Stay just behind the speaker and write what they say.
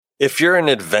If you're an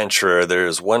adventurer,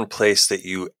 there's one place that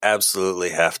you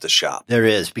absolutely have to shop. There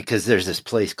is, because there's this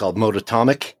place called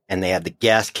Mototomic, and they have the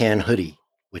gas can hoodie,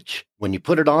 which when you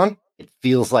put it on, it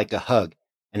feels like a hug.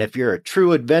 And if you're a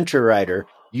true adventure rider,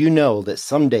 you know that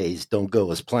some days don't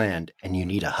go as planned and you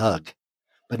need a hug.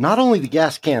 But not only the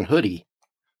gas can hoodie,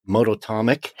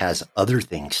 Mototomic has other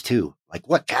things too. Like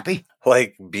what, Cappy?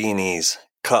 Like beanies,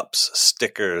 cups,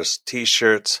 stickers,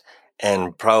 t-shirts,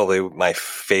 and probably my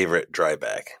favorite dry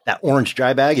bag. That orange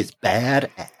dry bag is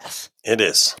badass. It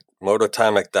is.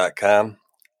 Mototomic.com.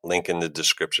 Link in the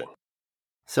description.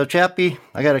 So, Chappie,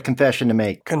 I got a confession to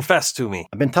make. Confess to me.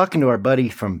 I've been talking to our buddy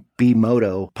from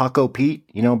B-Moto, Paco Pete.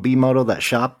 You know B-Moto, that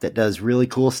shop that does really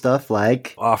cool stuff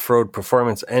like Off-road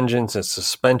performance engines and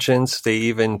suspensions. They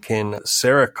even can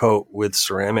Cerakote with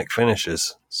ceramic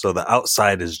finishes. So the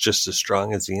outside is just as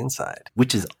strong as the inside.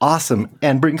 Which is awesome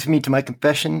and brings me to my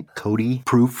confession, Cody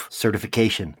Proof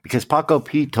certification. Because Paco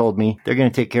Pete told me they're going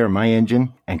to take care of my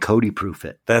engine and Cody Proof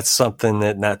it. That's something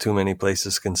that not too many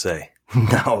places can say.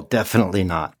 No, definitely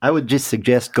not. I would just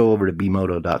suggest go over to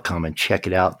bmoto.com and check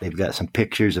it out. They've got some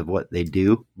pictures of what they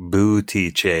do.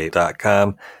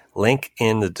 Bootiche.com. Link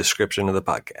in the description of the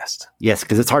podcast. Yes,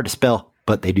 because it's hard to spell,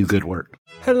 but they do good work.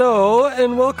 Hello,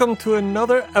 and welcome to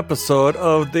another episode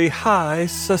of the High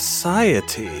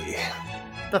Society.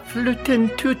 The Fluten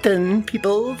Tuten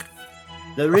people.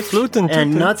 The rich Fluten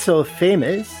and Tuten. not so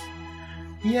famous.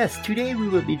 Yes, today we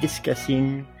will be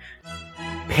discussing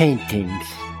paintings.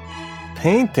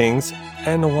 Paintings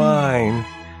and wine.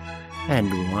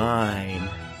 And wine.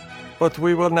 But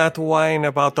we will not whine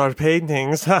about our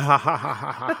paintings. You're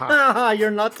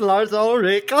not Lars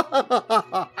Ulrich. No.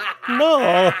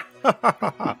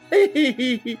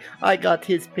 I got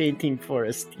his painting for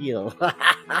a steal.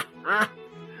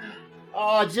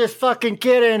 Oh, just fucking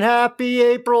kidding. Happy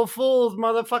April Fools,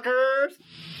 motherfuckers.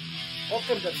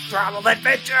 Welcome to Throttled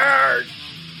Adventures.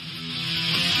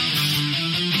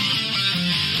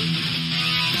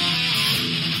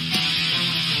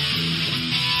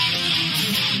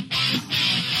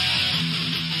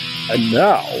 And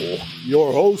now,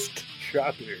 your host,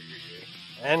 Chappie.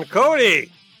 And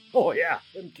Cody. Oh, yeah,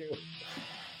 him too.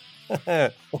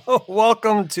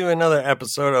 Welcome to another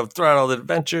episode of Throttled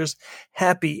Adventures.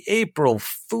 Happy April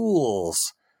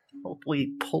Fools. Hopefully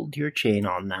you pulled your chain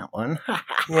on that one.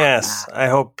 Yes, I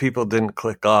hope people didn't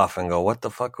click off and go, what the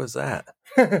fuck was that?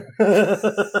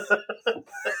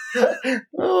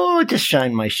 Oh, just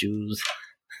shine my shoes.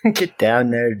 Get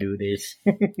down there, do this.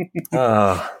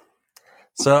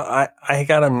 So I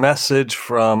got a message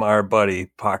from our buddy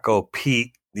Paco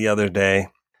Pete the other day.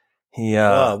 He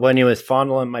when he was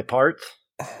fondling my parts?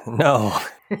 No.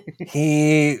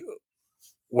 He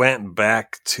went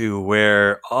back to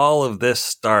where all of this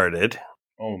started.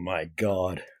 Oh my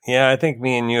God. Yeah, I think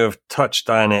me and you have touched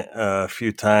on it a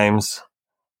few times.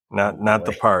 Not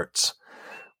the parts,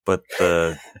 but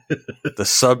the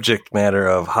subject matter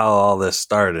of how all this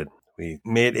started. We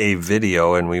made a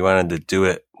video and we wanted to do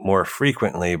it more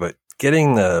frequently, but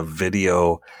getting the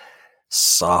video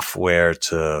software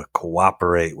to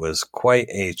cooperate was quite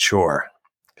a chore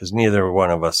because neither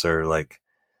one of us are like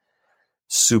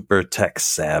super tech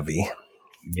savvy.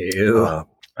 No,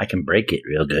 I can break it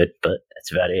real good, but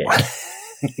that's about it.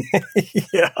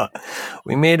 Yeah,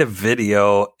 we made a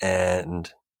video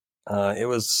and it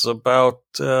was about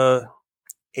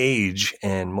age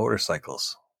and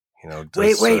motorcycles. You know,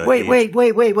 Wait.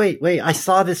 I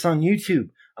saw this on YouTube.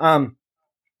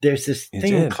 There's this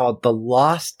thing called the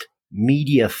Lost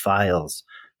Media Files.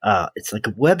 It's like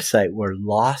a website where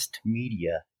lost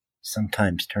media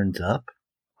sometimes turns up.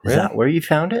 Is that where you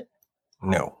found it?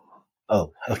 No.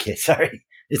 Oh, okay. Sorry.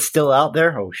 It's still out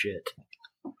there? Oh, shit.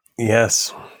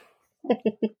 Yes.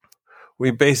 We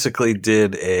basically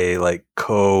did a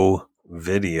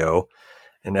co-video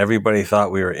and everybody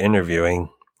thought we were interviewing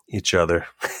each other.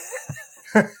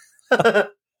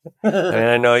 And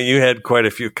I know you had quite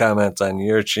a few comments on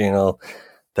your channel.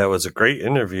 That was a great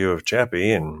interview of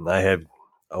Chappie, and I had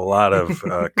a lot of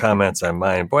comments on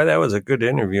mine. Boy, that was a good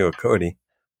interview of Cody.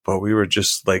 But we were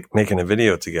just making a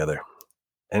video together.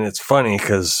 And it's funny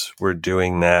because we're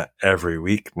doing that every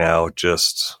week now,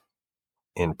 just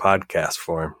in podcast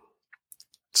form.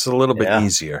 It's a little bit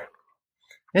easier.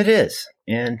 It is.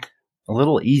 And a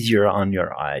little easier on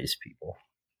your eyes, people.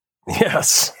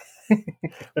 Yes.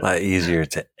 A lot easier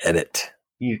to edit.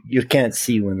 You can't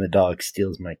see when the dog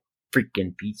steals my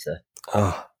freaking pizza.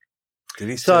 Oh, did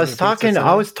he? So I was talking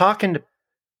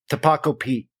to Paco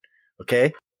Pete.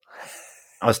 Okay,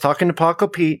 I was talking to Paco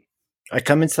Pete. I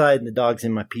come inside and the dog's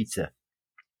in my pizza.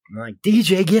 I'm like,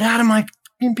 DJ, get out of my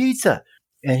fucking pizza!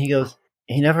 And he goes,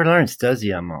 he never learns, does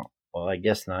he? I'm all, Well, I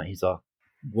guess not. He's all.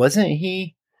 Wasn't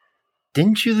he?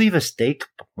 Didn't you leave a steak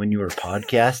when you were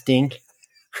podcasting?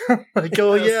 Like,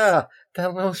 oh yeah,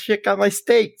 that little shit got my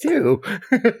steak too.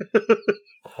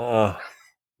 No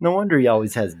wonder he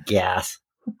always has gas.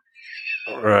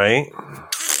 Right.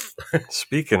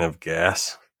 Speaking of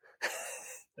gas,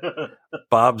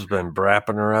 Bob's been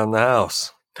brapping around the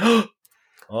house.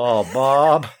 Oh,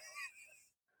 Bob.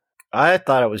 I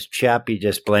thought it was Chappie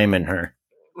just blaming her.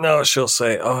 No, she'll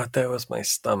say, "Oh, that was my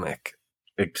stomach."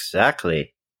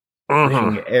 Exactly. Mhm.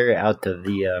 Pushing air out of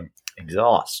the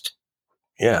exhaust.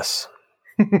 Yes.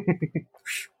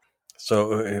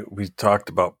 So we talked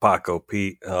about Paco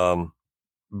Pete.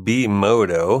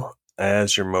 B-Moto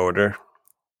as your motor.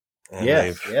 And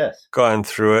Yes. gone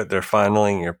through it. They're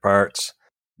funneling your parts.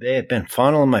 They have been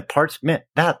funneling my parts. Man,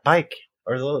 that bike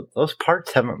or those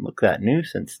parts haven't looked that new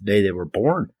since the day they were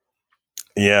born.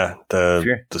 Yeah, the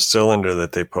Sure. cylinder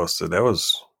that they posted,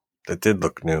 that did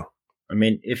look new. I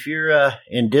mean, if you're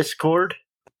in Discord,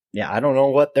 yeah, I don't know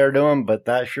what they're doing, but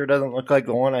that sure doesn't look like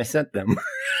the one I sent them.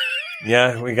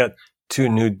 Yeah, we got 2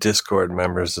 new Discord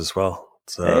members as well.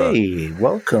 It's, Hey,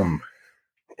 welcome.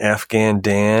 Afghan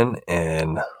Dan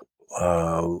and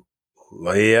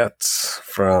Layats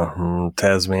from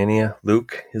Tasmania.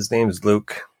 Luke, his name is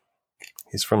Luke.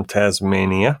 He's from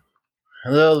Tasmania.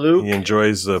 Hello, Luke. He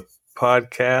enjoys the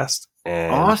podcast,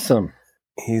 and Awesome.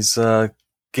 he's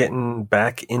getting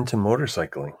back into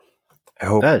motorcycling. I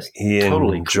hope That is he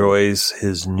totally enjoys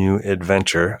his new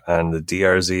adventure on the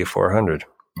DRZ 400.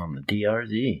 On the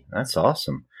DRZ. That's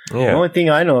awesome. The Yeah. only thing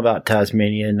I know about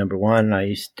Tasmania, number one, I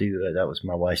used to, that was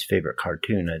my wife's favorite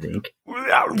cartoon, I think.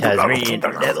 Tasmanian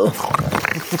Devil.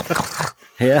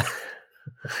 Yeah.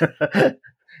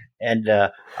 And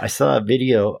I saw a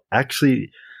video,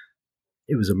 actually,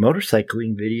 it was a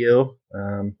motorcycling video,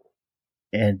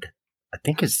 and I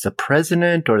think it's the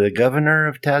president or the governor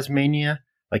of Tasmania.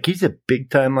 Like, he's a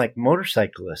big-time, like,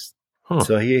 motorcyclist. Huh.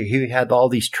 So he had all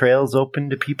these trails open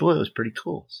to people. It was pretty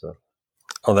cool. So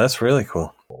Oh, that's really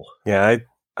cool. Yeah,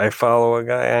 I follow a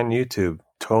guy on YouTube,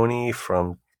 Tony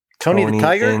from Tony the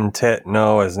Tiger?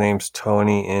 No, his name's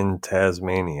Tony in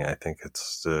Tasmania. I think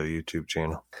it's the YouTube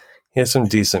channel. He has some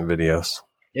decent videos.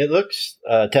 It looks,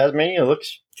 Tasmania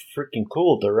looks freaking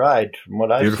cool to ride from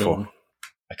what I've Beautiful. seen.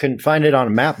 I couldn't find it on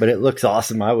a map, but it looks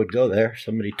awesome. I would go there.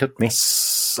 Somebody took me.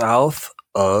 South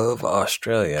of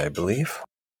Australia, I believe.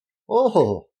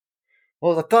 Oh,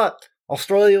 well, I thought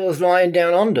Australia was lying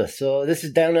down under, so this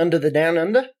is down under the down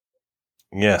under?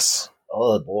 Yes.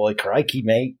 Oh, boy, crikey,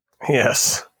 mate.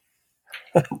 Yes.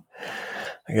 I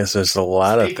guess there's a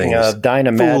lot Speaking of things of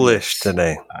Dynamadness, foolish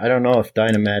today. I don't know if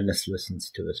Dynamadness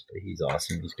listens to us, but he's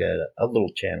awesome. He's got a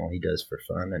little channel he does for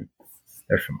fun, and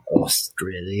they're from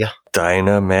Australia.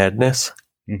 Dyna Madness?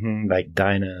 Like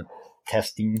Dyna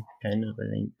testing, kind of, I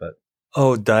think, but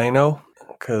Oh, Dyno?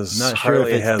 Because I'm not sure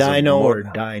Harley if has it's Dyno a or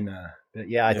Dyna. But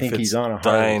yeah, I think he's on a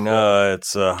Harley. Dyna,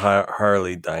 it's a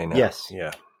Harley Dyna. Yes.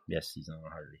 Yeah. Yes, he's on a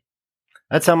Harley.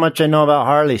 That's how much I know about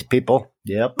Harleys, people.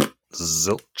 Yep.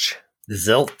 Zilch.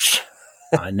 Zilch.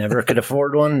 I never could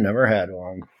afford one, never had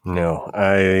one. No,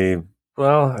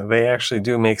 they actually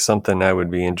do make something I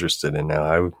would be interested in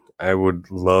now. I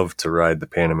would love to ride the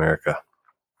Pan America.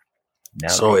 Now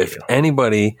So they if do.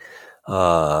 anybody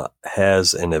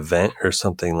has an event or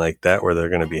something like that where they're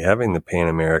going to be having the Pan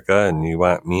America and you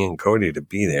want me and Cody to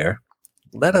be there,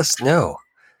 let us know.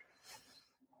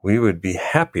 We would be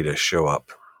happy to show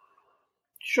up.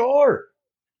 Sure.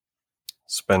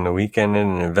 Spend the weekend in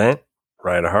an event,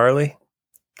 ride a Harley.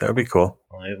 That would be cool.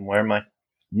 I'll even wear my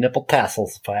nipple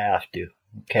tassels if I have to.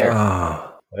 Don't care.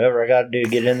 Oh, Whatever I got to do to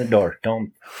get in the door.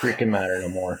 Don't freaking matter no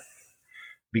more.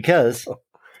 Because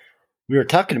we were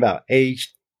talking about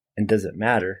age and does it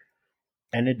matter?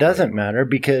 And it doesn't matter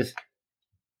because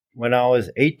when I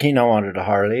was 18, I wanted a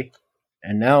Harley.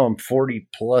 And now I'm 40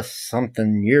 plus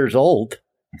something years old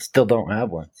and still don't have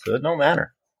one. So it don't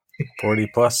matter. 40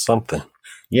 plus something.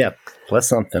 Yeah, plus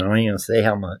something. I ain't going to say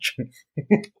how much.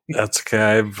 That's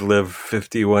okay. I've lived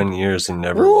 51 years and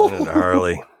never wanted a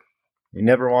Harley. You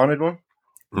never wanted one?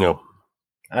 No.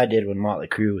 I did when Motley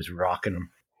Crue was rocking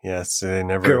them. Yes, they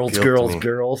never Girls, appealed to me.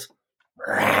 girls.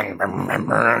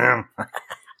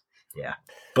 Yeah.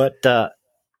 But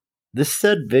this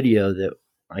said video that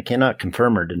I cannot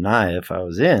confirm or deny if I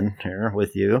was in here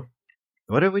with you.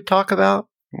 What did we talk about?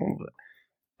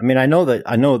 I mean, I know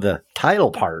the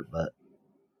title part, but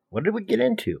what did we get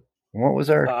into? What was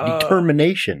our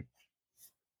determination?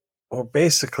 Well,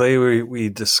 basically, we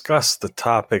discussed the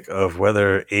topic of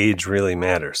whether age really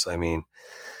matters. I mean,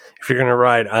 if you're going to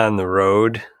ride on the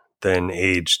road, then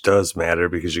age does matter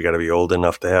because you got to be old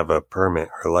enough to have a permit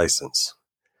or license.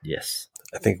 Yes.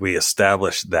 I think we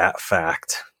established that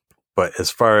fact. But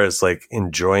as far as like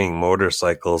enjoying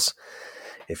motorcycles,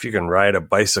 if you can ride a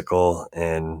bicycle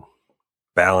and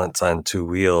balance on two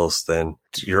wheels, then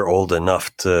you're old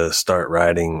enough to start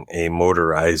riding a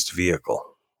motorized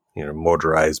vehicle,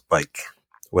 motorized bike,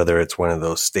 whether it's one of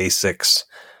those Stasics.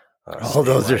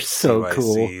 Those are so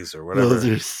cool. Or whatever. Those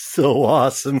are so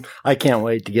awesome. I can't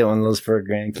wait to get one of those for a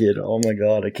grandkid. Oh my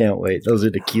God, I can't wait. Those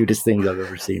are the cutest things I've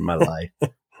ever seen in my life.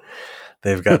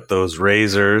 They've got those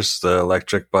Razors, the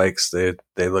electric bikes. They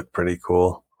look pretty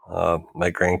cool.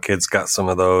 My grandkids got some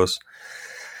of those.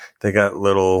 They got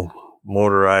little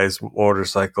motorized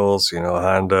motorcycles.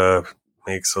 Honda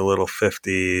makes a little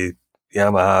 50.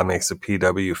 Yamaha makes a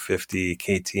PW50.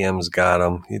 KTM's got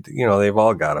them. They've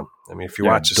all got them. I mean, if you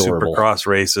watch the Supercross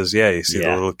races, you see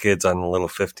the little kids on the little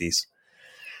 50s.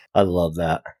 I love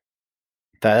that.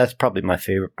 That's probably my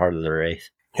favorite part of the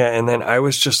race. Yeah, and then I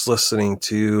was just listening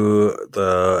to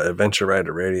the Adventure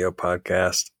Rider Radio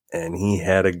podcast, and he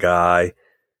had a guy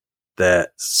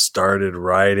that started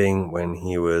riding when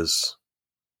he was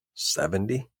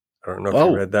 70. I don't know if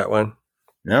you read that one.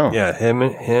 No. Yeah,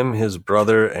 him, his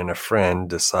brother, and a friend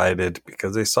decided,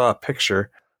 because they saw a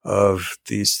picture of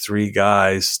these three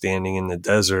guys standing in the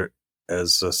desert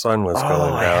as the sun was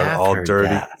going down, all dirty.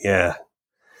 That. Yeah.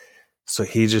 So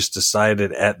he just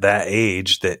decided at that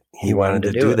age that he wanted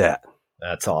to do that.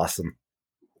 That's awesome.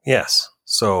 Yes.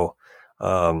 So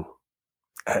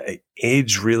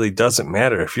age really doesn't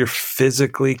matter if you're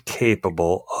physically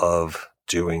capable of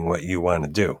doing what you want to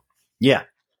do. Yeah.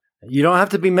 You don't have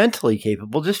to be mentally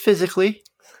capable, just physically.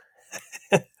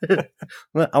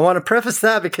 I want to preface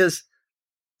that because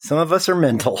some of us are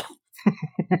mental.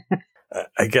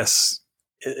 I guess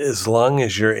as long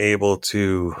as you're able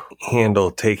to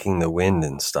handle taking the wind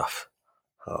and stuff,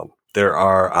 there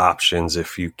are options.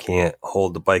 If you can't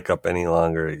hold the bike up any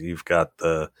longer, you've got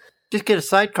just get a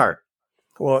sidecar.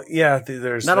 Well, yeah,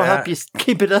 that'll help you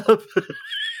keep it up.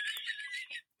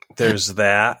 There's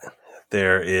that.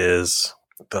 There is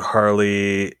the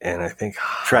Harley, and I think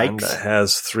Trikes. Honda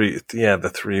has the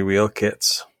 3-wheel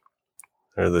kits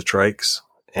or the trikes.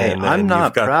 Hey, and I'm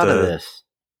not proud of this,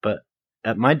 but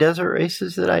at my desert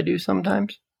races that I do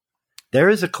sometimes, there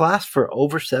is a class for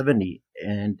over 70,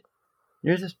 and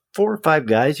there's just 4 or 5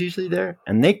 guys usually there,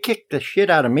 and they kick the shit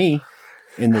out of me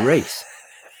in the race.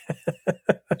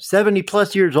 70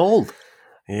 plus years old.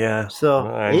 Yeah.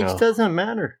 So age doesn't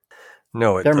matter.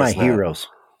 No, they're my heroes.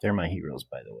 They're my heroes,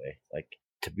 by the way. Like,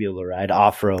 to be able to ride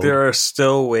off-road. There are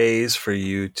still ways for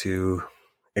you to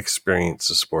experience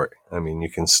the sport. I mean,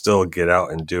 you can still get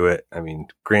out and do it. I mean,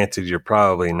 granted, you're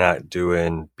probably not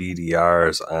doing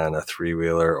BDRs on a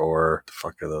 3-wheeler or the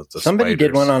fuck are those? Somebody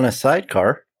did one on a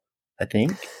sidecar, I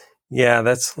think. Yeah,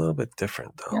 that's a little bit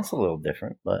different, though. That's a little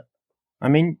different, but I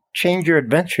mean, change your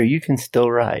adventure. You can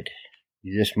still ride.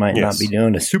 You just might not be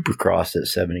doing a supercross at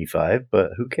 75,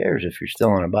 but who cares if you're still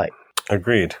on a bike?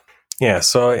 Agreed. Yeah,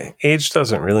 so age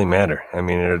doesn't really matter. I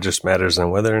mean, it just matters on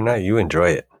whether or not you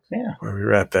enjoy it. Yeah. Well, we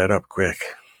wrap that up quick.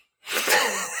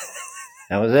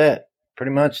 That was it.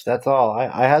 Pretty much, that's all.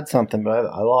 I had something, but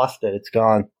I lost it. It's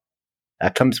gone.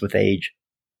 That comes with age.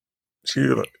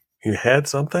 You had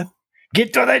something?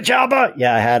 Get to the chopper!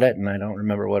 Yeah, I had it, and I don't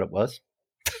remember what it was.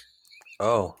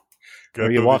 Oh. Get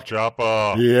to the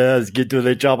chopper. Yes, get to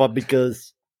the chopper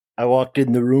because I walked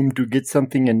in the room to get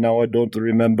something and now I don't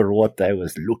remember what I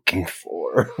was looking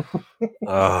for.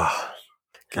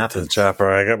 Get to the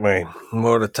chopper. I got my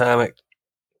Motatomic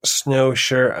snow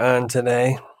shirt on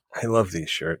today. I love these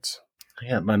shirts. I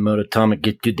got my Motatomic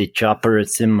Get to the Chopper.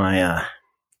 It's in my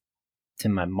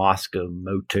Moscow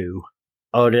Moto.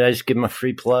 Oh, did I just give him a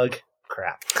free plug?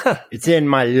 Crap. It's in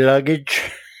my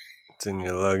luggage. It's in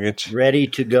your luggage. Ready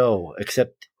to go,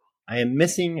 except I am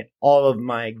missing all of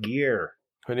my gear.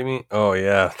 What do you mean? Oh,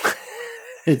 yeah.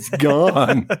 It's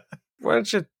gone. Why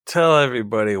don't you tell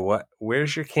everybody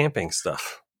where's your camping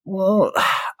stuff? Well,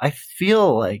 I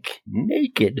feel like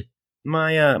naked.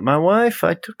 My wife,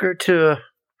 I took her to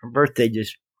her birthday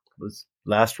just was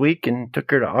last week and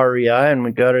took her to REI and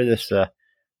we got her this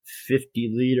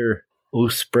 50-liter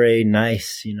Osprey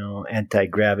nice,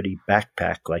 anti-gravity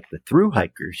backpack like the thru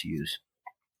hikers use.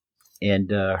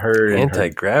 And her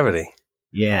anti-gravity.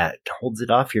 Yeah, it holds it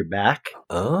off your back.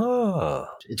 Oh.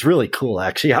 It's really cool,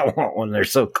 actually. I want one. They're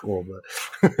so cool.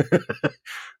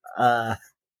 But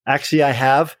actually, I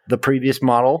have the previous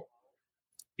model,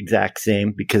 exact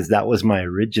same, because that was my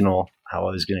original, how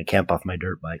I was going to camp off my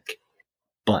dirt bike.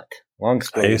 But, long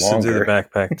story I used to do the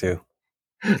backpack, too.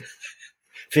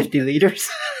 50 liters?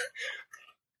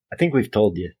 I think we've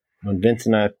told you. When Vince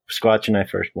and I, Squatch and I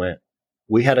first went,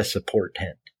 we had a support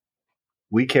tent.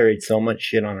 We carried so much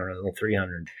shit on our little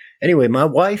 300. Anyway, my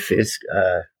wife is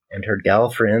and her gal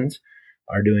friends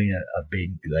are doing a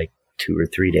big, like, 2 or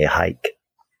 3 day hike.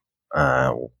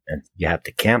 And you have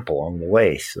to camp along the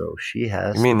way. So she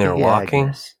has. You mean they're walking?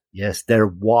 Agnes. Yes, they're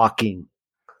walking.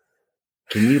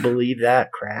 Can you believe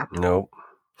that crap? Nope.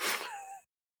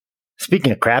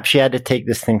 Speaking of crap, she had to take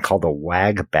this thing called a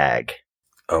WAG bag.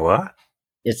 A what?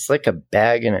 It's like a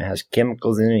bag and it has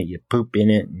chemicals in it. You poop in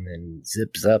it and then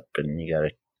zips up and you got to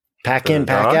pack in,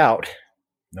 pack out.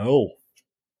 No,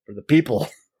 for the people.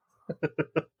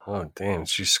 Oh, damn.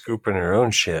 She's scooping her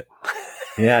own shit.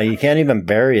 Yeah, you can't even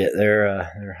bury it.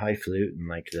 They're highfalutin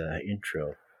like the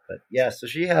intro. But yeah, so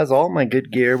she has all my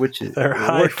good gear, which is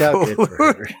worked out good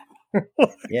for her.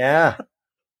 Yeah.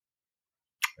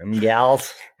 Them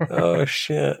gals. Oh,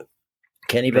 shit.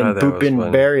 Can't even poop in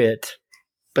and bury it.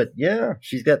 But yeah,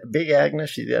 she's got the big Agnes.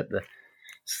 She's got the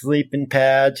sleeping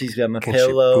pad. She's got my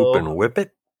pillow. Can she poop and whip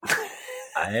it?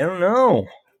 I don't know.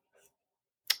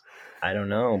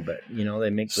 But they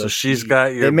make those. So she's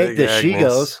got your. They make the Agnes.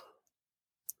 She-Goes.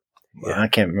 Yeah. I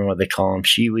can't remember what they call them.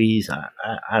 She-Wees.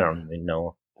 I don't even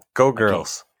know. Go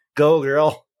girls. Go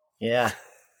girl. Yeah.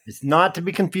 It's not to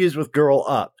be confused with Girl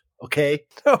Up. Okay.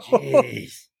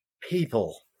 Jeez,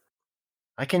 people.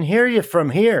 I can hear you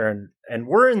from here, and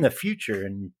we're in the future,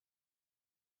 and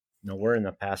no, we're in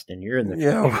the past, and you're in the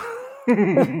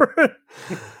future.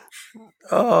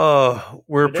 Yeah.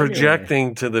 We're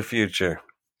projecting to the future.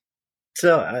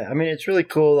 So, I mean, it's really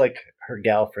cool. Like, her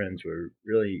gal friends were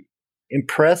really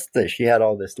impressed that she had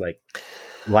all this, like,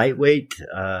 lightweight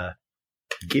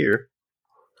gear.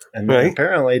 And then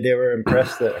apparently they were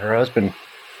impressed that her husband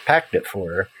packed it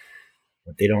for her.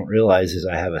 What they don't realize is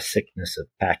I have a sickness of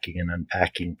packing and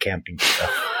unpacking camping stuff.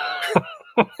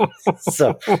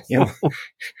 So,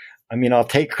 I mean, I'll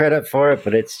take credit for it,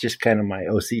 but it's just kind of my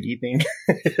OCD thing.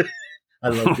 I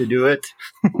love to do it.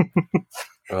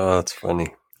 Oh, that's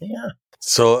funny. Yeah.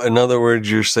 So, in other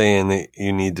words, you're saying that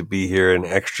you need to be here an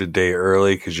extra day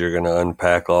early because you're going to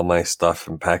unpack all my stuff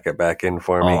and pack it back in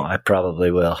for me? Oh, I probably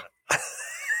will.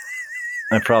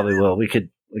 We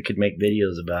could make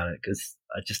videos about it because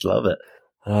I just love it.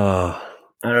 Oh,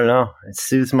 I don't know. It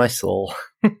soothes my soul.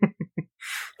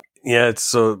 Yeah, it's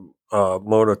so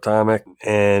Mototomic,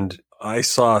 and I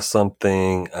saw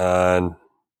something on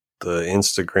the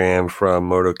Instagram from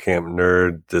Motocamp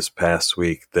Nerd this past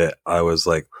week that I was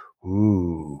like,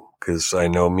 ooh, because I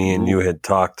know me and you had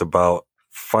talked about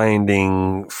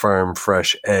finding farm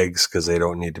fresh eggs because they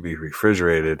don't need to be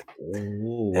refrigerated.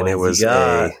 Ooh, and it was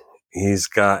he's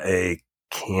got a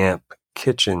camp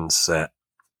kitchen set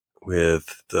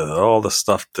with all the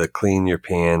stuff to clean your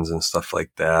pans and stuff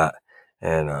like that,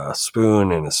 and a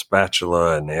spoon and a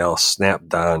spatula, and they all snap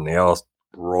down. They all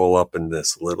roll up in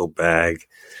this little bag.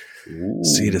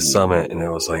 Sea to Summit, and I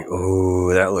was like,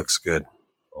 "Ooh, that looks good."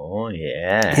 Oh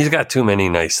yeah, he's got too many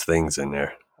nice things in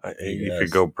there. You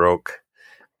could go broke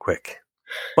quick.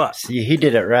 But see, he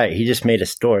did it right. He just made a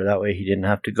store that way. He didn't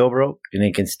have to go broke, and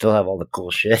he can still have all the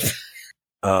cool shit.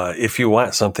 If you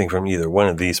want something from either one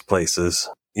of these places,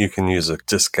 you can use a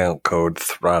discount code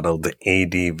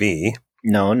THROTTLEDADV.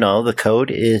 No, the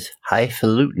code is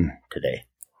highfalutin today.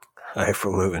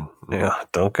 Highfalutin. Yeah,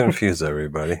 don't confuse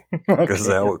everybody, because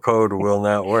that code will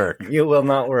not work. It will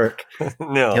not work.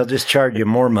 No. He'll just charge you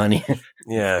more money.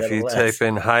 Yeah, if you type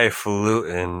in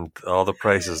highfalutin, all the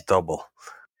prices double.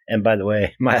 And by the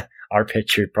way, our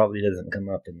picture probably doesn't come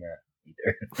up in that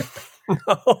either.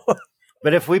 No.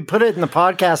 But if we put it in the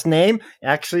podcast name,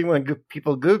 actually, when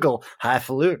people Google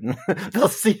highfalutin, they'll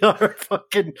see our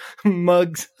fucking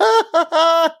mugs.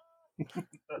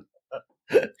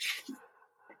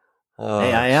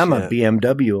 Hey, I am a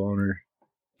BMW owner,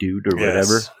 dude, or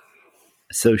whatever.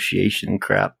 Association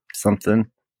crap,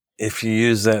 something. If you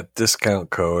use that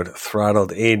discount code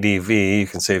THROTTLEDADV, you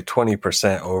can save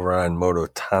 20% over on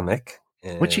Mototomic.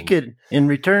 Which you could, in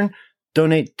return,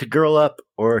 donate to Girl Up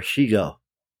or She Go.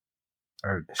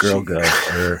 Or Girl Go.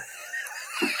 Or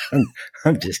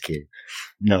I'm just kidding.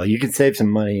 No, you can save some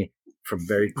money from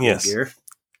very cool gear.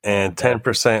 And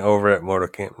 10% over at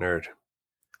Motocamp Nerd.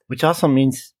 Which also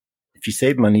means if you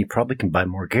save money, you probably can buy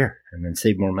more gear and then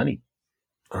save more money.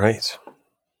 Right.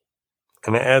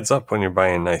 And it adds up when you're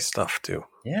buying nice stuff, too.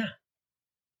 Yeah.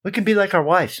 We can be like our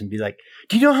wives and be like,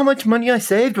 do you know how much money I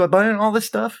saved by buying all this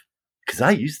stuff? Because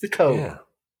I used the code. Yeah.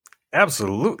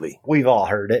 Absolutely. We've all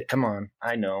heard it. Come on.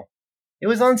 I know. It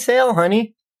was on sale,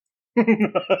 honey.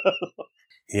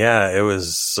 Yeah, it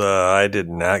was. I did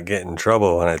not get in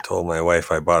trouble when I told my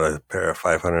wife I bought a pair of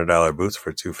 $500 boots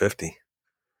for $250.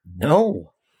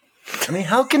 No. I mean,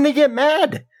 how can they get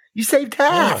mad? You saved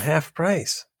half. Yeah, half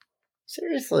price.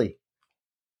 Seriously.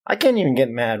 I can't even get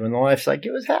mad when the wife's like,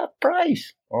 it was half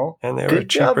price. Well, And they were good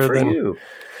job cheaper for than you.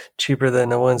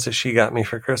 the ones that she got me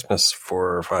for Christmas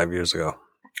 4 or 5 years ago.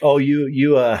 Oh, you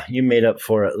made up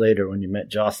for it later when you met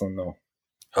Jocelyn, though.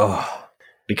 Oh,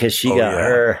 because she got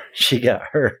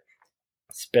her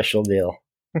special deal.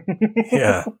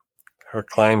 Yeah, her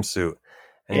climb suit.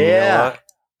 And you know what?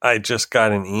 I just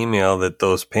got an email that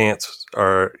those pants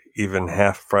are even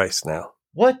half price now.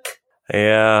 What?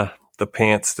 Yeah, the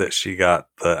pants that she got,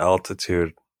 the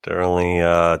altitude, they're only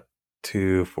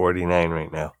 $249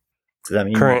 right now. Does that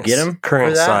mean you get them?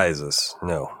 Current sizes,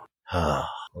 no. Oh,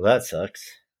 well, that sucks.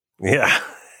 Yeah,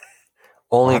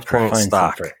 only current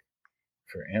stock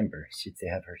for Amber. See if they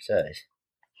have her size.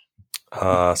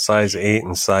 Size 8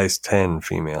 and size 10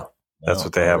 female. That's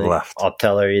what they have left. I'll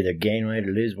tell her either gain weight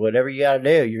or lose, whatever you got to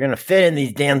do. You're going to fit in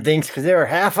these damn things because they were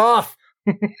half off.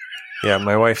 Yeah,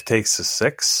 my wife takes a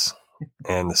 6,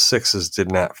 and the 6s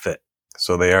did not fit.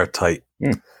 So they are tight.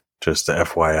 Just a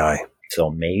FYI.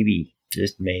 So maybe,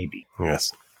 just maybe.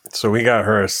 Yes. So we got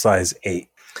her a size 8.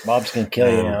 Bob's going to kill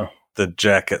you now. The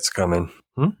jacket's coming.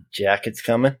 Jacket's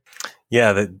coming?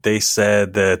 Yeah, they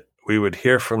said that we would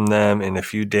hear from them in a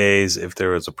few days if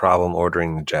there was a problem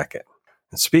ordering the jacket.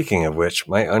 And speaking of which,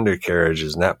 my undercarriage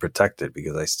is not protected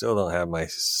because I still don't have my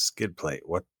skid plate.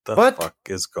 What the fuck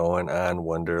is going on,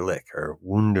 Wunderlich or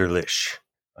Wunderlich?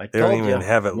 They don't even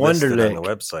have it listed on the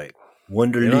website.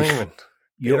 Wunderlich.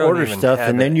 You order stuff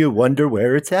and then you wonder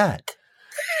where it's at.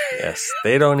 Yes,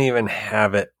 they don't even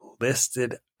have it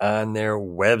listed on their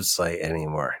website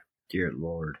anymore. Dear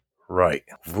Lord. Right.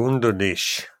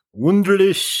 Wunderlich.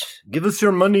 Wunderlich. Give us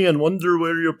your money and wonder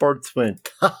where your parts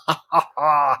went.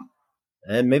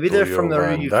 And maybe they're from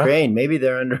the Ukraine. Maybe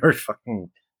they're under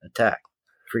fucking attack.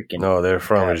 Freaking. No, they're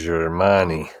from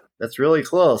Germany. That's really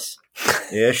close.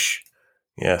 Ish.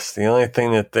 Yes, the only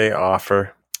thing that they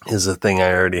offer is the thing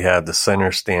I already had, the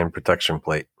center stand protection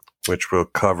plate, which will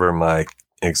cover my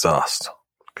exhaust.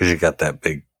 Because you got that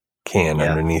big can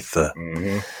underneath the...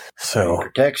 Mm-hmm. So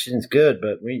protection's good,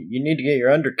 but you need to get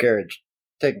your undercarriage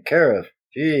taken care of.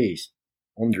 Jeez.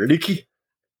 Underlicky.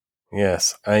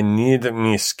 Yes, I need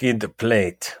me skid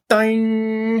plate.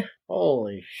 Ding!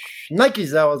 Holy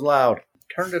Nikes, that was loud.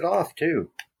 Turned it off, too.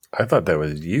 I thought that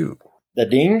was you. The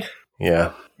ding?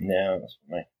 Yeah. No, that's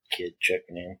my kid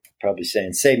checking in. Probably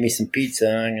saying, save me some pizza.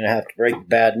 I'm going to have to break the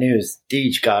bad news.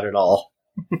 Deej got it all.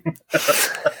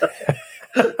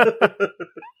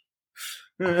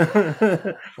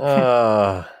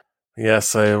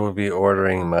 Yes, I will be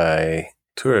ordering my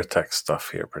Touratech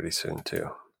stuff here pretty soon, too.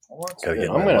 I'm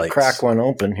going to crack one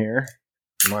open here.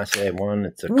 When I say one,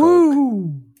 it's a Coke.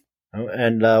 Woo!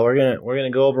 And we're gonna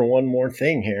go over one more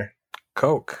thing here.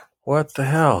 Coke. What the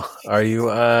hell? Are you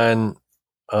on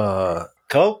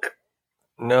Coke?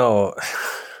 No.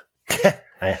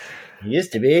 I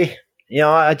used to be. You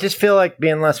know, I just feel like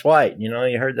being less white. You know,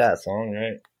 you heard that song,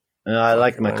 right? I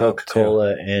like my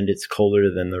Coca-Cola, and it's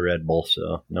colder than the Red Bull,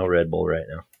 so no Red Bull right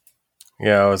now.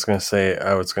 Yeah, I was going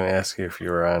to ask you if you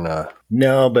were on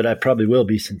No, but I probably will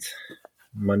be since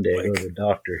Monday I go to the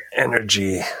doctor.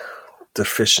 Energy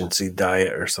deficiency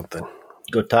diet or something.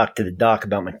 Go talk to the doc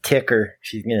about my ticker.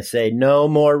 She's going to say, no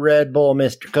more Red Bull,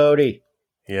 Mr. Cody.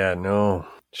 Yeah, no.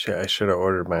 I should have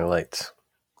ordered my lights.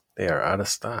 They are out of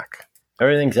stock.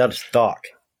 Everything's out of stock.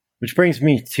 Which brings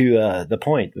me to the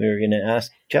point. We were going to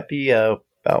ask Jeppy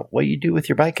about what you do with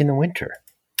your bike in the winter.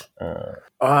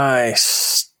 I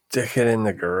stick it in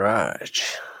the garage.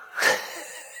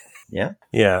 Yeah?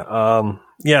 Yeah.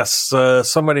 Yes,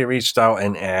 somebody reached out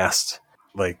and asked,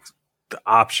 like, the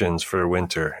options for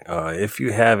winter. If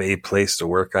you have a place to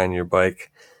work on your bike,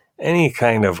 any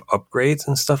kind of upgrades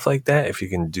and stuff like that, if you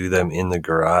can do them in the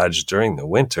garage during the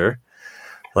winter,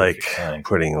 like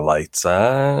putting lights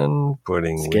on,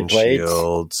 putting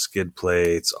windshield, skid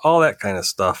plates, all that kind of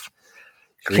stuff.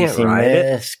 Greasing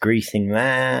this, greasing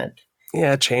that.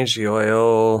 Yeah, change the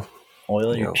oil.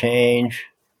 Oil your chain,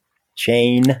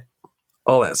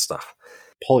 all that stuff.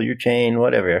 Pull your chain,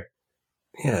 whatever.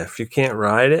 Yeah, if you can't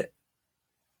ride it,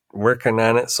 working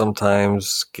on it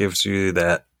sometimes gives you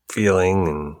that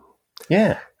feeling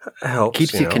and helps.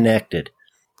 Keeps you connected.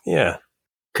 Yeah.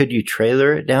 Could you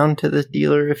trailer it down to the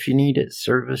dealer if you need it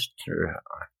serviced?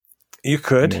 You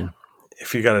could.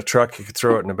 If you got a truck, you could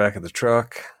throw it in the back of the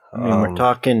truck. We're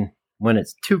talking when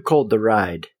it's too cold to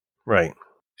ride. Right.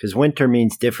 Because winter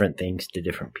means different things to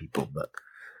different people. But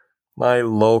my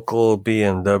local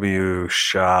BMW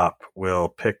shop will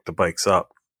pick the bikes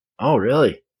up. Oh,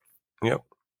 really? Yep.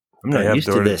 I'm not used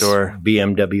to this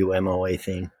BMW MOA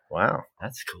thing. Wow,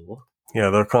 that's cool. Yeah,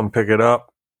 they'll come pick it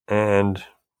up and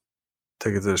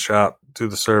take it to the shop, do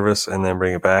the service, and then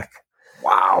bring it back.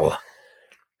 Wow.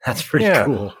 That's pretty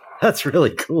cool. That's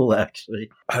really cool,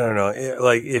 actually. I don't know.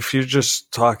 Like, if you're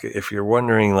just talking, if you're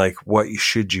wondering, like, what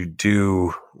should you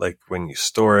do, like, when you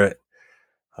store it,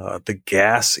 the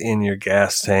gas in your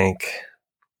gas tank,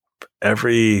 I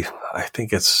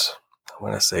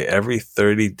want to say every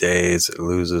 30 days, it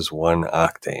loses 1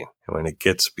 octane. And when it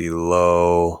gets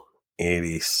below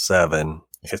 87,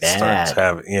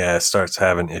 it starts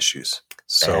having issues.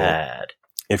 So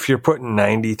if you're putting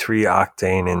 93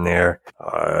 octane in there,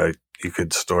 you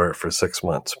could store it for 6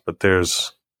 months. But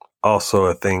there's also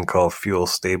a thing called fuel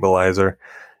stabilizer.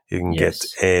 You can get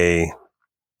a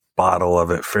bottle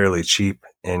of it fairly cheap,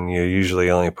 and you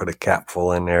usually only put a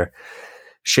capful in there,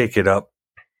 shake it up,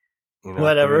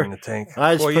 whatever, put it in the tank.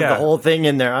 I just put the whole thing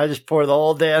in there. I just pour the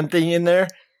whole damn thing in there,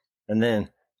 and then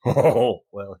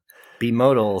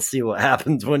B-Moto will see what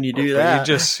happens when you do that.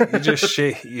 You just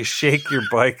shake your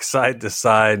bike side to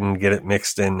side and get it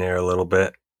mixed in there a little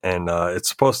bit, and it's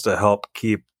supposed to help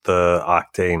keep the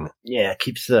octane. Yeah, it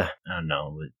keeps the, I don't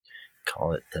know,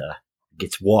 call it,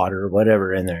 gets water or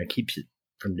whatever in there. It keeps it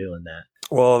from doing that.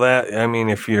 Well,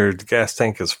 if your gas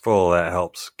tank is full, that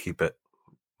helps keep it.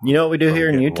 You know what we do here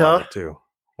in Utah? Too.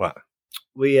 What?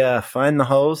 We find the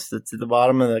hose that's at the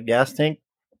bottom of the gas tank,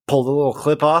 pull the little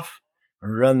clip off,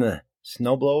 run the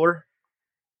snowblower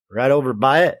right over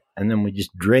by it, and then we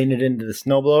just drain it into the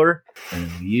snowblower, and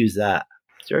we use that.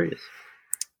 Serious.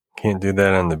 Can't do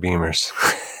that on the Beamers.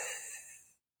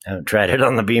 I haven't tried it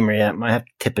on the Beamer yet. Might have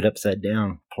to tip it upside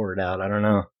down, pour it out. I don't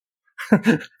know.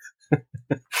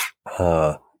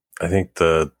 I think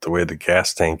the way the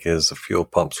gas tank is, the fuel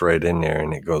pumps right in there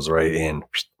and it goes right in.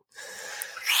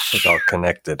 It's all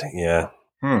connected. Yeah.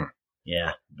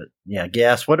 Yeah. But yeah,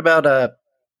 gas. What about, I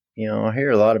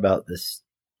hear a lot about this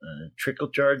trickle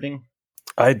charging.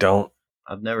 I don't.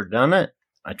 I've never done it.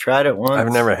 I tried it once.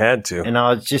 I've never had to. And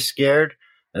I was just scared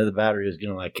that the battery was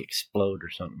going to explode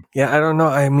or something. Yeah, I don't know.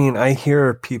 I mean, I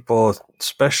hear people,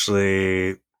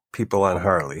 especially people on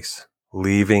Harleys,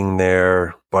 leaving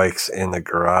their bikes in the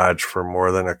garage for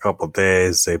more than a couple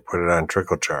days. They put it on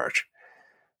trickle charge.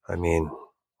 I mean,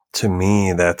 to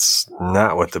me, that's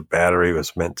not what the battery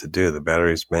was meant to do. The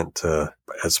battery's meant to,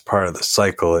 as part of the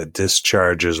cycle, it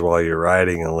discharges while you're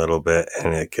riding a little bit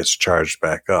and it gets charged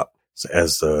back up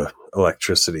as the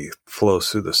electricity flows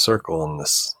through the circle in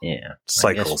this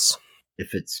cycles.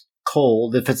 If it's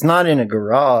cold, if it's not in a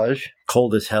garage,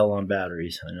 cold as hell on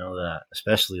batteries. I know that,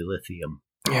 especially lithium.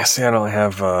 Yeah, see, I don't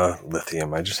have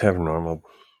lithium. I just have normal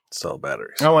cell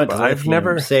batteries. I went to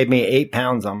lithium. Saved me 8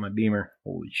 pounds on my Beamer.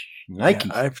 Holy Nike!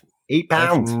 Yeah, 8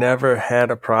 pounds. I've never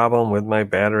had a problem with my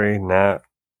battery not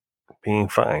being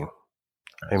fine.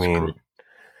 I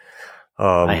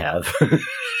have.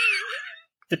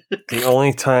 The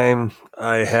only time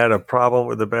I had a problem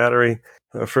with the battery,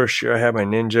 the first year I had my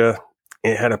Ninja,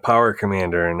 it had a power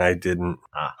commander, and I didn't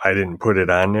put it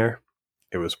on there.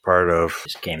 It was part of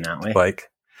just came that way. Bike.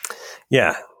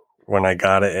 Yeah, when I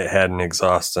got it, it had an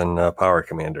exhaust and a power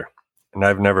commander, and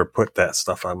I've never put that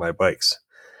stuff on my bikes.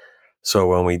 So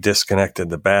when we disconnected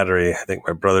the battery, I think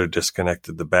my brother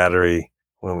disconnected the battery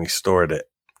when we stored it,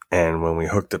 and when we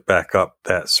hooked it back up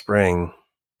that spring,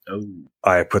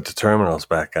 I put the terminals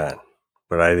back on,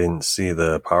 but I didn't see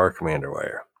the power commander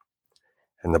wire,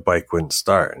 and the bike wouldn't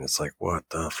start. And it's like, what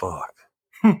the fuck?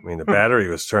 I mean, the battery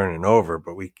was turning over,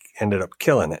 but we ended up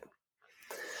killing it.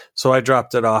 So I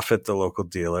dropped it off at the local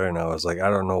dealer, and I was like, I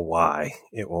don't know why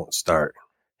it won't start.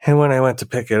 And when I went to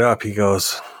pick it up, he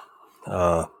goes,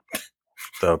 the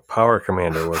power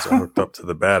commander wasn't hooked up to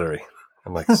the battery.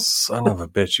 I'm like, son of a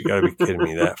bitch, you gotta be kidding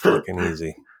me, that fucking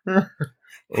easy. And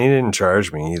he didn't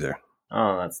charge me either.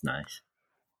 Oh, that's nice.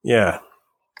 Yeah.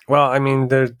 Well, I mean,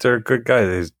 they're good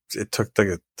guys. It took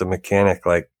the mechanic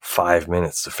 5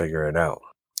 minutes to figure it out.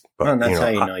 But that's how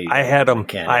you know I had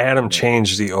him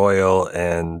change the oil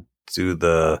and do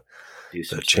the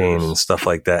chain and stuff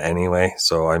like that anyway.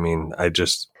 So I mean,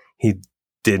 he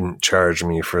didn't charge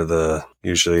me for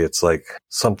usually it's like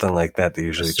something like that. They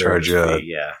usually charge you.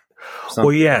 Yeah.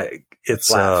 Well, yeah, it's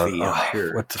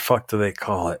sure. What the fuck do they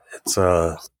call it? It's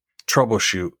a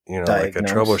troubleshoot, like a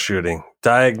troubleshooting.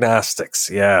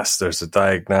 Diagnostics. Yes, there's a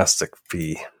diagnostic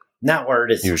fee. That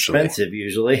word is expensive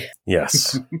usually.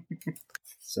 Yes.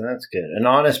 So that's good. An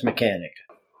honest mechanic.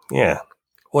 Yeah.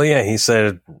 Well, yeah, he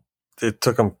said it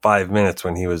took him 5 minutes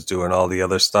when he was doing all the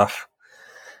other stuff.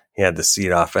 He had the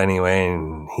seat off anyway,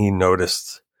 and he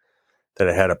noticed that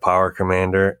it had a power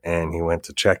commander, and he went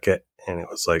to check it, and it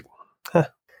was like,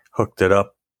 hooked it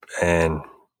up, and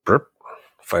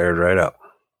fired right up.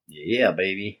 Yeah,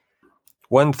 baby.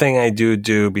 One thing I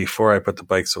do before I put the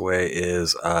bikes away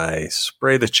is I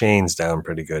spray the chains down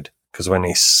pretty good. Because when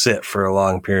they sit for a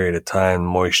long period of time,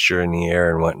 moisture in the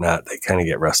air and whatnot, they kind of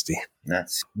get rusty.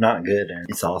 That's not good, and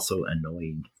it's also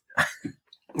annoying.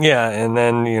 Yeah, and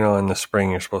then, in the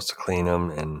spring, you're supposed to clean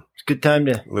them. And it's a good time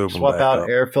to swap out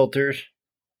air filters.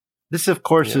 This, of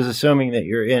course, is assuming that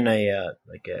you're in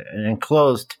an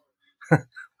enclosed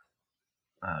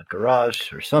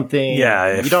garage or something.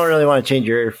 Yeah. You don't really want to change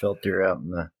your air filter out in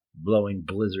the blowing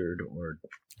blizzard or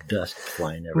dust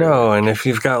flying everywhere. No, and if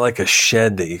you've got like a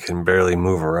shed that you can barely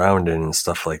move around in and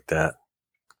stuff like that,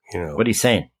 What are you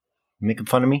saying? You making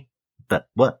fun of me? But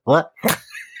what?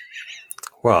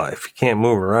 Well, if you can't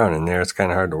move around in there, it's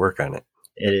kind of hard to work on it.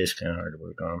 It is kind of hard to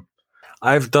work on.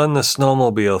 I've done the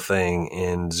snowmobile thing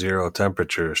in 0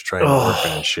 temperatures trying to work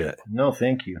on shit. No,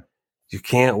 thank you. You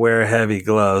can't wear heavy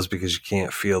gloves because you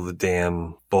can't feel the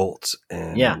damn bolts.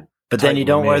 And yeah, but then you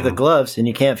don't wear the gloves and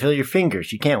you can't feel your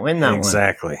fingers. You can't win that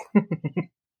exactly.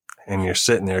 And you're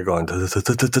sitting there going,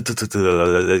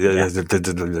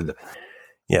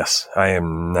 yes, I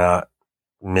am not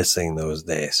missing those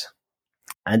days.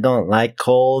 I don't like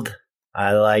cold.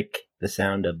 I like the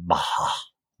sound of baha,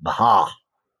 baha,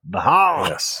 baha.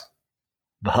 Yes.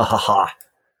 Baha.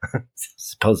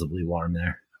 Supposedly warm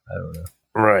there. I don't know.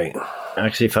 Right.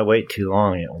 Actually, if I wait too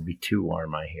long, it will be too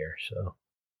warm, I hear. So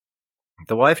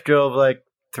the wife drove like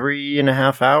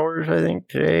 3.5 hours, I think,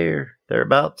 today or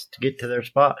thereabouts to get to their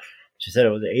spot. She said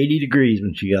it was 80 degrees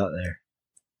when she got there.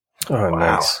 Oh,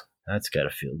 wow. Nice. That's got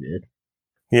to feel good.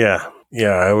 Yeah.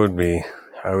 Yeah, I would be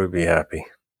happy.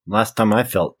 Last time I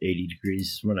felt 80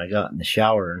 degrees is when I got in the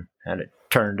shower and had it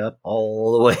turned up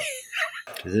all the way.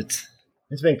 Because it's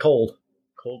been cold.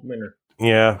 Cold winter.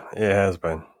 Yeah, it has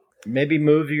been. Maybe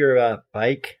move your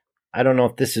bike. I don't know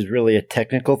if this is really a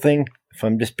technical thing, if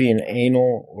I'm just being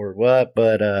anal or what,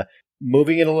 but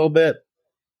moving it a little bit.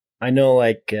 I know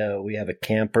we have a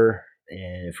camper,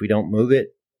 and if we don't move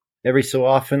it every so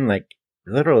often,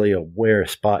 literally it'll wear a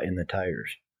spot in the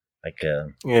tires. Yeah,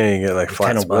 you get flat spots.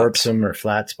 Kind of warps them or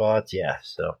flat spots. Yeah.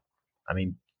 So, I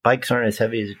mean, bikes aren't as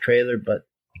heavy as a trailer, but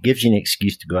it gives you an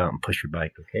excuse to go out and push your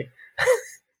bike. Okay.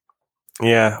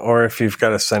 Yeah. Or if you've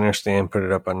got a center stand, put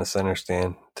it up on the center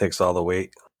stand, takes all the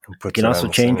weight. And puts you can also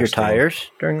change your tires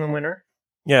during the winter.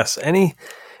 Yes.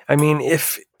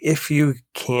 If you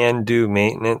can do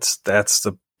maintenance, that's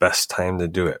the best time to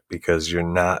do it because you're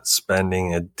not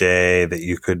spending a day that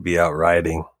you could be out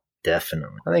riding.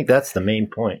 Definitely. I think that's the main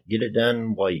point. Get it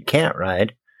done while you can't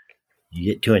ride.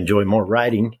 You get to enjoy more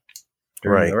riding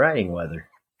during the riding weather.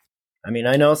 I mean,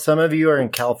 I know some of you are in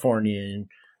California and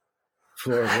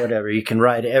Florida, whatever. You can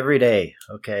ride every day,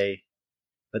 okay?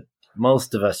 But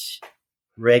most of us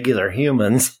regular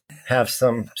humans have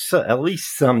at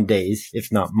least some days,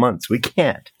 if not months, we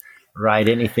can't ride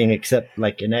anything except an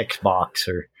Xbox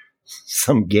or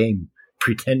some game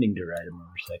pretending to ride a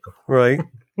motorcycle. Right.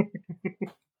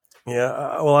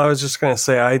 Yeah, well, I was just going to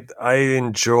say, I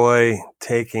enjoy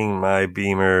taking my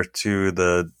Beamer to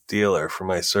the dealer for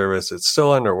my service. It's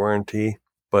still under warranty,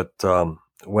 but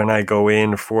when I go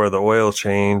in for the oil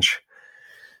change,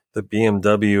 the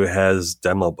BMW has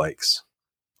demo bikes.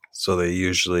 So they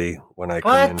usually, when I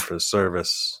come in for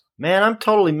service... Man, I'm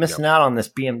totally missing out on this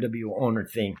BMW owner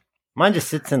thing. Mine just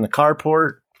sits in the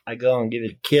carport. I go and give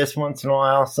it a kiss once in a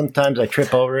while. Sometimes I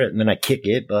trip over it and then I kick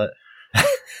it, but...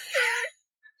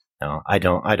 No, I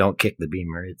don't kick the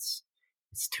Beamer. It's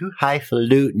too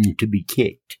highfalutin to be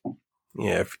kicked.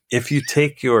 Yeah, if you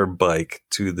take your bike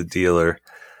to the dealer,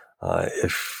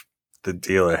 if the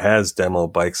dealer has demo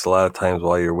bikes, a lot of times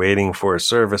while you're waiting for a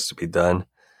service to be done,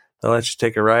 they'll let you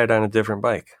take a ride on a different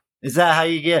bike. Is that how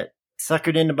you get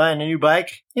suckered into buying a new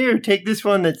bike? Here, take this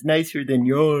one that's nicer than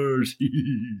yours.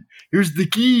 Here's the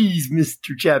keys,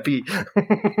 Mr. Chappie.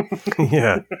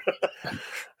 Yeah.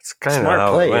 It's kind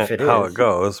of how it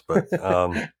goes, but I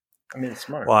mean, it's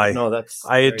smart. Well,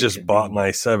 I had just bought my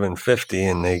 750,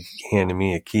 and they handed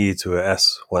me a key to a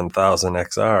S1000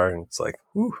 XR, and it's like,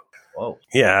 whew. Whoa,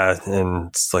 yeah, and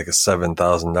it's like a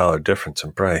 $7,000 difference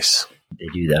in price. They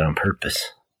do that on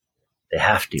purpose. They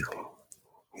have to.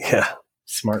 Yeah,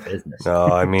 smart business. No,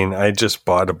 I mean, I just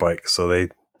bought a bike, so they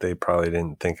probably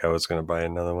didn't think I was going to buy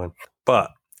another one. But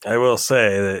I will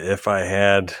say that if I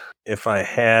had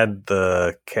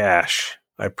the cash,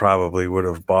 I probably would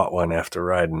have bought one after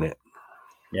riding it.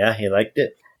 Yeah, he liked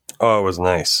it? Oh, it was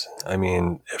nice. I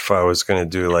mean, if I was going to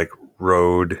do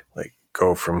road,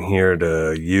 go from here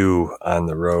to you on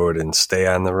the road and stay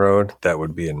on the road, that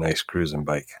would be a nice cruising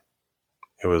bike.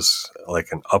 It was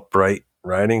an upright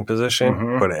riding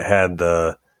position, but it had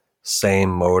the same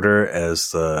motor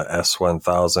as the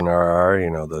S1000RR,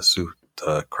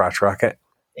 the crotch rocket.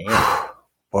 Damn.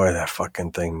 Boy, that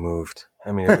fucking thing moved.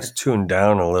 I mean, it was tuned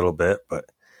down a little bit, but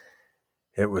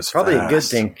it was probably fast. A good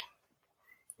thing.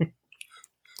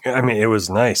 I mean, it was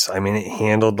nice. I mean, it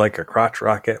handled like a crotch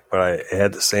rocket, but it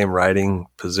had the same riding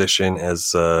position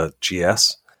as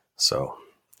GS. So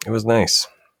it was nice.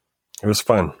 It was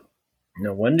fun.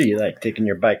 No wonder you like taking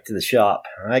your bike to the shop.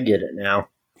 I get it now.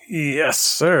 Yes,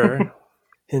 sir.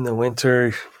 In the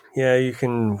winter, yeah, you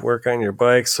can work on your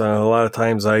bikes. A lot of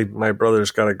times my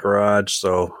brother's got a garage,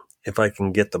 so if I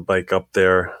can get the bike up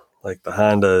there, like the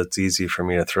Honda, it's easy for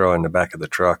me to throw in the back of the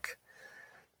truck.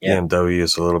 Yeah. BMW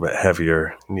is a little bit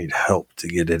heavier. You need help to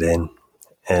get it in.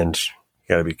 And you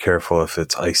got to be careful if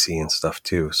it's icy and stuff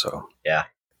too. So yeah.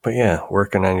 But yeah,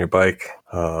 working on your bike.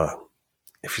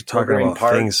 If you're talking about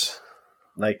parts, things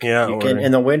like you can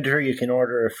in the winter, you can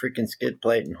order a freaking skid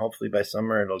plate, and hopefully by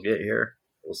summer it'll get here.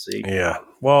 We'll see. Yeah.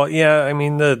 Well, yeah. I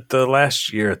mean, the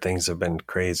last year things have been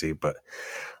crazy, but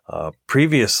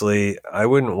previously I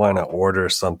wouldn't want to order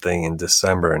something in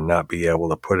December and not be able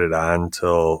to put it on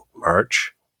till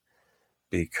March.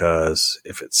 Because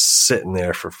if it's sitting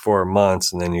there for 4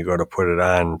 months and then you go to put it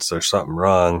on, so there's something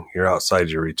wrong, you're outside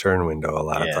your return window a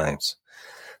lot of times.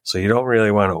 So you don't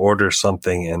really want to order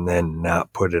something and then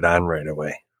not put it on right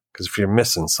away. Because if you're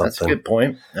missing something. That's a good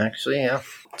point, actually, yeah.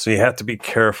 So you have to be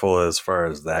careful as far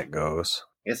as that goes.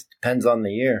 I guess it depends on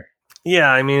the year.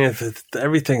 Yeah, I mean, if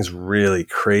everything's really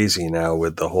crazy now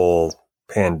with the whole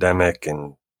pandemic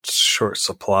and short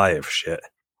supply of shit.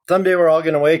 Someday we're all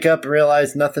going to wake up and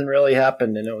realize nothing really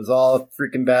happened and it was all a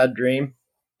freaking bad dream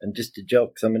and just a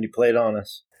joke somebody played on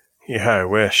us. Yeah, I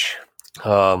wish.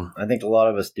 I think a lot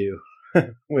of us do.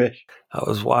 Wish. I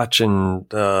was watching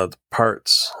the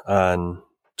parts on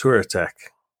Touratech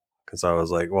because I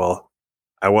was like, well,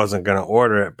 I wasn't going to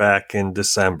order it back in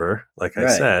December, like I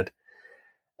said,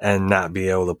 and not be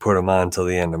able to put them on till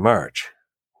the end of March.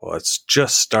 Well, it's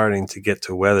just starting to get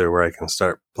to weather where I can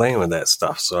start playing with that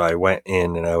stuff. So I went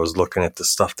in and I was looking at the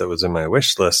stuff that was in my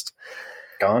wish list.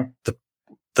 Gone?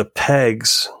 The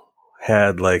pegs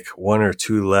had like 1 or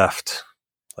 2 left,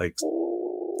 like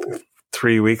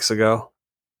 3 weeks ago.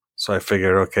 So I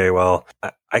figured, okay, well,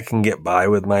 I can get by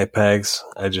with my pegs.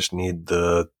 I just need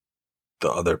the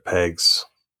other pegs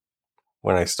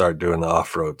when I start doing the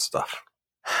off-road stuff.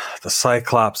 The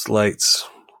Cyclops lights,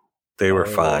 they were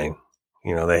fine.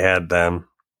 You know, they had them.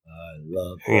 I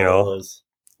love those.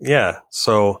 Yeah,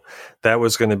 so that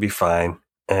was going to be fine.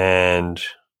 And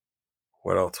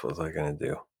what else was I going to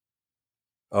do?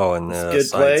 Oh, and the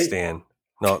side stand.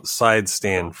 No, side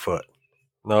stand foot.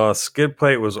 No, a skid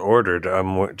plate was ordered.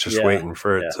 I'm just waiting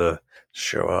for it to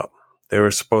show up. They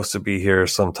were supposed to be here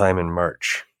sometime in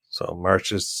March. So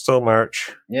March is still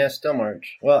March. Yeah, still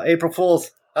March. Well, April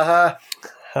Fools.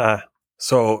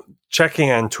 So checking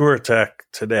on Touratech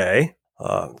today,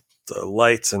 the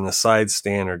lights and the side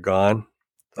stand are gone.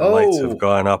 The lights have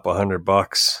gone up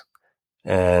 $100,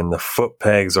 and the foot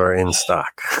pegs are in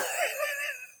stock.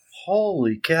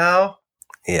 Holy cow!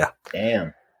 Yeah.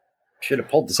 Damn. Should have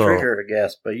pulled the trigger, I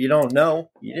guess, but you don't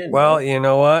know. You didn't. Well, know. You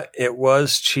know what? It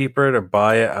was cheaper to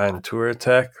buy it on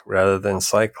Touratech rather than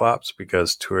Cyclops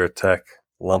because Touratech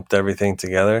lumped everything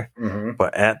together. Mm-hmm.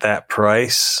 But at that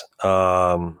price,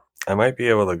 I might be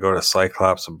able to go to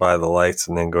Cyclops and buy the lights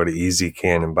and then go to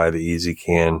EasyCan and buy the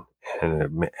EasyCan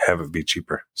and have it be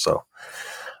cheaper. So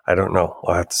I don't know.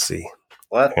 We'll have to see.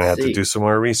 I'm going to have to do some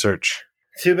more research.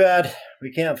 Too bad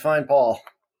we can't find Paul.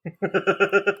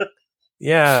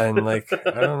 Yeah, and I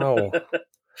don't know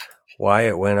why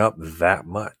it went up that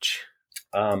much.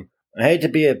 I hate to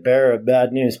be a bearer of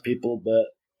bad news, people, but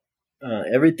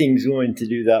everything's going to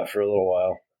do that for a little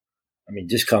while. I mean,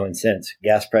 just common sense.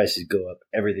 Gas prices go up.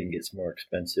 Everything gets more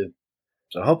expensive.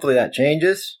 So hopefully that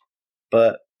changes.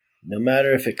 But no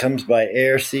matter if it comes by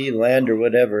air, sea, land, or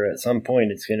whatever, at some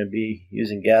point it's going to be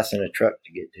using gas in a truck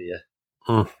to get to you.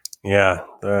 Yeah,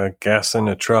 the gas in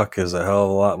a truck is a hell of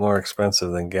a lot more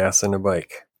expensive than gas in a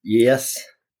bike. Yes.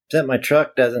 Except my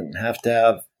truck doesn't have to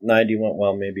have 91.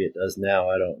 Well, maybe it does now.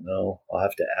 I don't know. I'll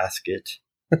have to ask it.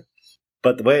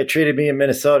 But the way it treated me in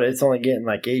Minnesota, it's only getting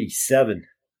like 87.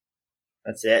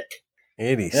 That's it.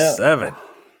 87?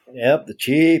 Yep, the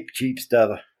cheap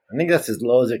stuff. I think that's as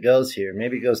low as it goes here.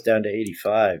 Maybe it goes down to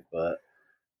 85, but...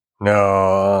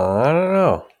 No, I don't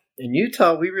know. In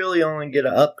Utah, we really only get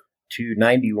up to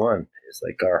 91 is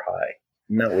like our high.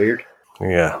 Isn't that weird?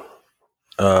 Yeah.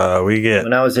 We get...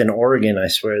 When I was in Oregon, I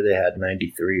swear they had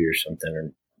 93 or something,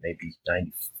 or maybe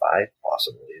 95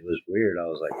 possibly. It was weird. I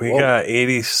was like, we got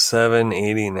 87,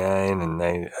 89,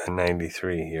 and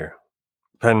 93 here,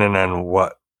 depending on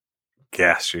what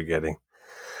gas you're getting.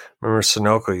 Remember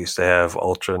Sunoco used to have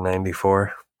Ultra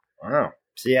 94? Wow.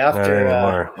 See,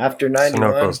 after 91,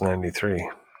 Sunoco's 93.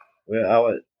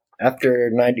 Well, after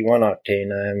 91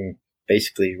 octane, I'm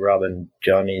basically robbing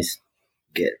Johnny's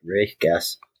get race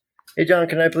gas. Hey, John,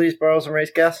 can I please borrow some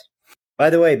race gas? By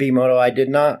the way, B-Moto, I did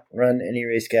not run any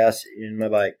race gas in my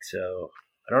bike, so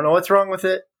I don't know what's wrong with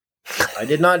it. I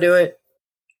did not do it.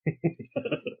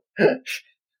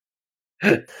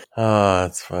 Oh,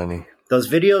 that's funny. Those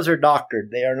videos are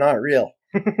doctored. They are not real.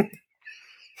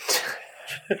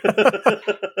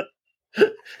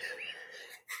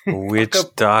 Which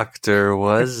doctor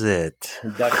was it?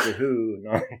 Doctor Who.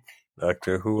 No.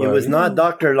 Doctor Who? It was not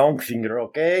Dr. Longfinger,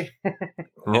 okay?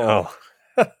 No.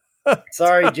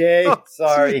 Sorry, Jay.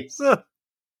 Sorry.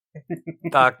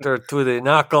 Doctor to the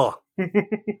knuckle.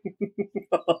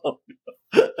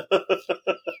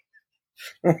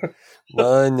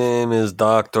 My name is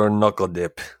Dr. Knuckle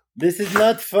Dip. This is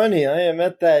not funny. I am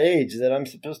at that age that I'm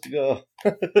supposed to go.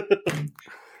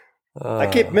 I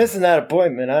keep missing that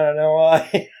appointment. I don't know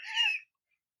why.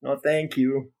 No, thank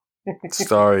you.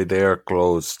 Sorry, they are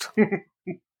closed.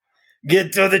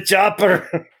 Get to the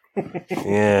chopper.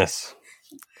 Yes.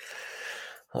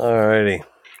 Alrighty.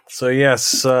 So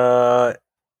yes,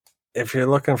 if you're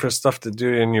looking for stuff to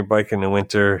do in your bike in the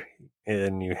winter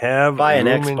and you have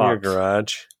room in your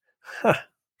garage,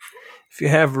 if you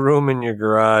have room in your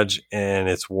garage and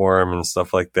it's warm and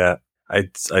stuff like that, I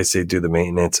say do the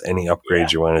maintenance, any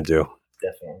upgrades you want to do.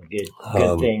 Definitely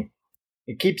good thing.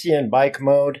 It keeps you in bike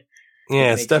mode.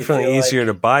 Yeah, it's definitely easier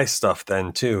to buy stuff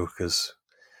then too, because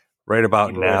right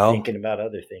about now, thinking about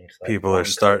other things. Like people are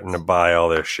starting to buy all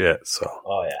their shit. So,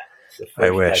 oh yeah, it's the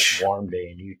I wish. warm day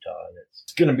in Utah, and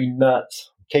it's gonna be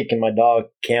nuts. I'm taking my dog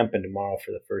camping tomorrow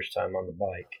for the first time on the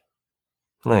bike.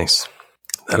 Nice,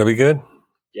 that'll be good.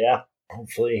 Yeah,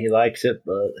 hopefully he likes it,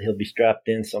 but he'll be strapped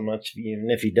in so much. Even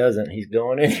if he doesn't, he's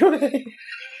going anyway.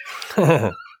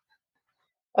 I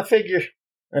figure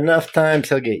enough times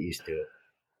he'll get used to it.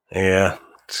 Yeah,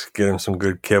 just get him some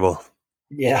good kibble.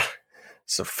 Yeah.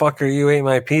 So, fucker, you ate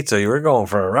my pizza. You were going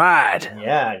for a ride.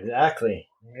 Yeah, exactly.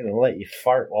 I'm going to let you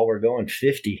fart while we're going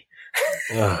 50.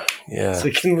 Yeah. So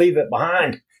we can leave it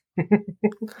behind.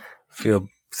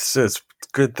 It's a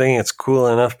good thing it's cool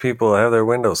enough people have their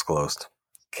windows closed.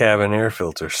 Cabin air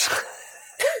filters.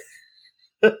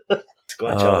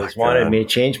 Squatch always wanted me to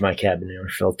change my cabin air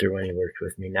filter when he worked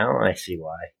with me. Now I see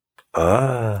why.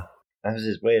 That was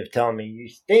his way of telling me, you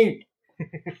stink.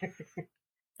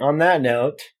 On that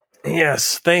note.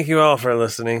 Yes, thank you all for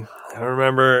listening.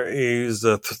 Remember, use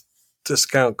the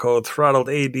discount code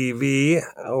THROTTLEDADV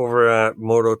over at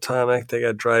Mototomic. They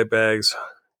got dry bags,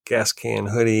 gas can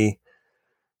hoodie,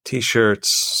 t-shirts,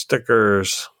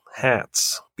 stickers,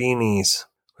 hats, beanies.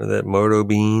 Or that Moto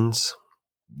beans.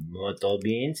 Moto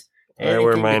beans. I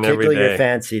wear mine every day. Your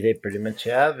fancy, they pretty much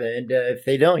have. And if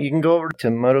they don't, you can go over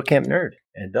to Moto Camp Nerd,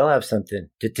 and they'll have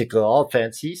something to tickle all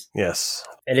fancies. Yes.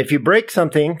 And if you break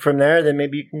something from there, then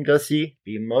maybe you can go see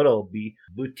B-Moto,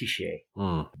 Boutichet.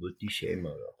 Boutichet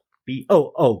Moto.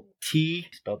 B-O-O-T,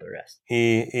 spell the rest.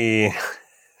 E-E-C-H-A-Y.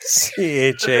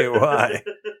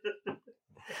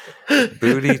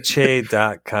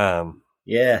 Boutichet.com.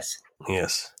 Yes.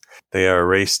 Yes. They are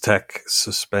Race Tech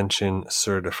suspension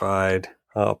certified.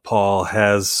 Paul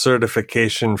has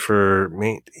certification for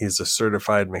he's a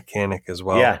certified mechanic as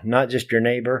well. Yeah, not just your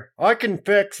neighbor. I can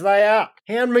fix that.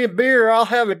 Hand me a beer, I'll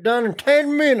have it done in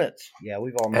 10 minutes. Yeah,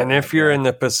 we've all. And if you're in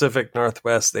the Pacific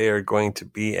Northwest, they are going to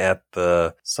be at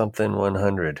the something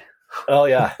 100. Oh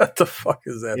yeah, what the fuck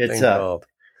is that thing called?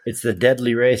 It's the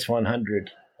Deadly Race 100.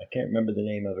 I can't remember the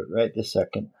name of it right this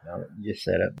second. Now that you just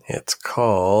said it. It's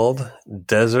called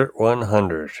Desert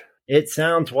 100. It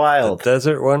sounds wild. The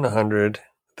Desert 100.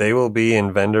 They will be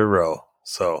in Vendor Row.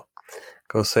 So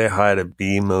go say hi to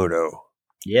B-Moto.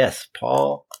 Yes,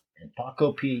 Paul and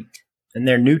Paco Pete. And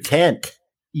their new tent,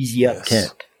 Easy Up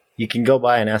Tent. You can go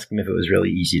by and ask them if it was really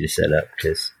easy to set up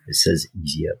because it says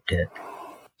Easy Up Tent.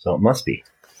 So it must be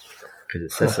because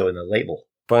it says so in the label.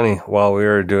 Funny, while we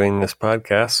were doing this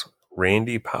podcast,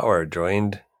 Randy Power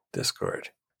joined Discord.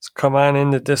 So come on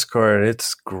into Discord.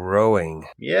 It's growing.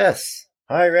 Yes.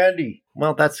 Hi, Randy.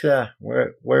 Well, that's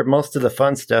where most of the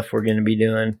fun stuff we're going to be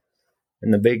doing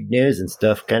and the big news and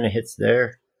stuff kind of hits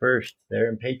there first, there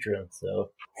in Patreon.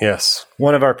 So yes,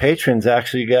 one of our patrons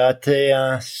actually got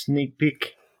a sneak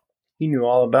peek. He knew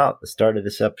all about the start of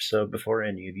this episode before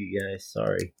any of you guys.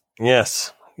 Sorry.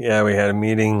 Yes. Yeah, we had a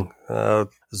meeting,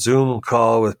 Zoom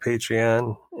call with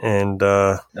Patreon, and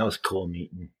that was a cool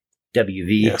meeting.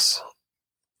 WV. Yes.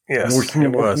 Yes,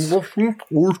 it was.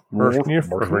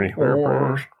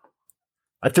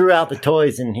 I threw out the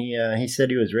toys, and he said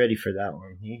he was ready for that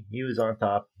one. He was on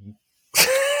top.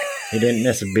 He didn't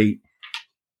miss a beat.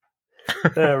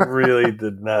 That really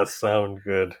did not sound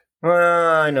good.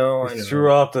 I know. He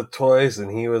threw out the toys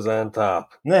and he was on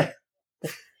top.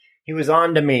 He was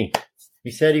on to me.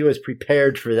 He said he was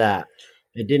prepared for that.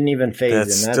 It didn't even phase him.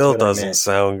 That still doesn't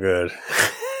sound good.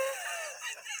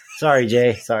 Sorry,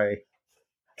 Jay. Sorry.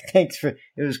 Thanks for.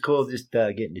 It was cool just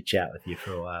getting to chat with you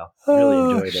for a while. Really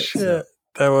enjoyed it. So.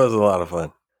 That was a lot of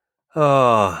fun.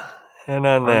 Oh, and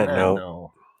on that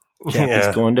note,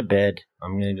 Chappie's going to bed.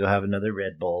 I'm going to go have another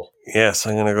Red Bull. Yes,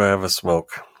 I'm going to go have a smoke.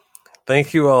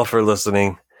 Thank you all for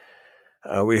listening.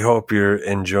 We hope you're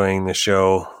enjoying the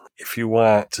show. If you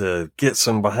want to get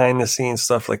some behind the scenes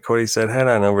stuff, like Cody said, head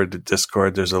on over to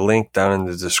Discord. There's a link down in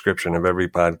the description of every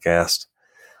podcast.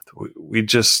 We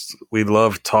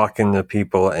love talking to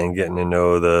people and getting to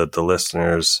know the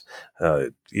listeners.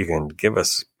 You can give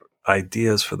us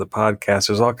ideas for the podcast.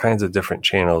 There's all kinds of different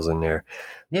channels in there.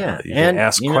 Yeah. You can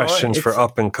ask questions for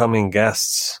up and coming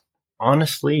guests.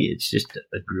 Honestly, it's just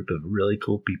a group of really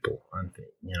cool people.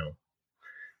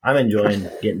 I'm enjoying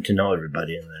getting to know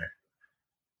everybody in there.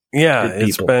 Yeah,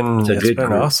 it's been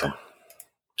awesome.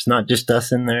 It's not just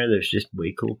us in there. There's just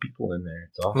way cool people in there.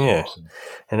 It's awesome. Yeah.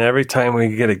 And every time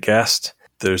we get a guest,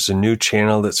 there's a new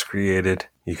channel that's created.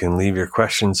 You can leave your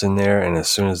questions in there, and as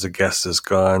soon as the guest is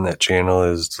gone, that channel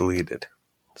is deleted.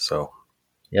 So,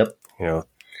 yep.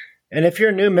 And if you're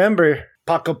a new member,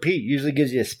 Paco Pete usually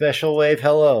gives you a special wave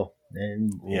hello.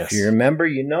 And if you're a member,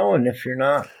 and if you're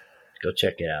not, go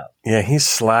check it out. Yeah, he's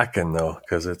slacking though,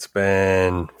 because it's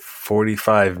been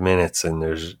 45 minutes and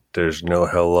there's no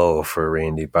hello for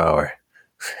Randy Bauer.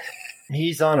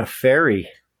 He's on a ferry.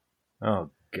 Oh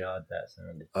God, that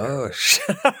sounded. Oh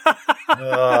shit!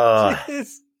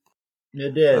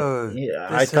 It did.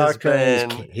 I talked to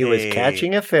him. He was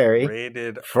catching a ferry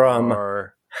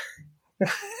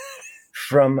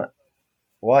from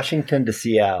Washington to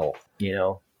Seattle.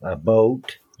 A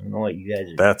boat. I don't know what you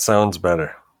guys are. That sounds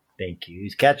better. Thank you.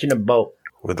 He's catching a boat.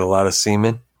 With a lot of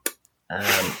semen?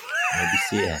 Maybe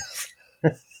CS.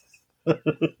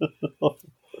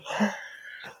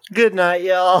 Good night,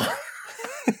 y'all.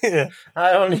 Yeah.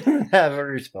 I don't even have a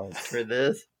response for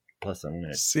this. Plus, I'm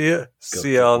going to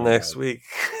see y'all next week.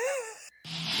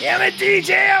 Damn it,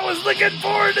 DJ. I was looking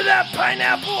forward to that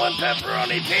pineapple and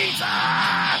pepperoni pizza.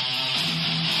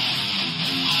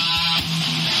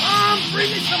 Mom, bring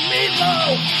me some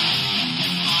meatloaf.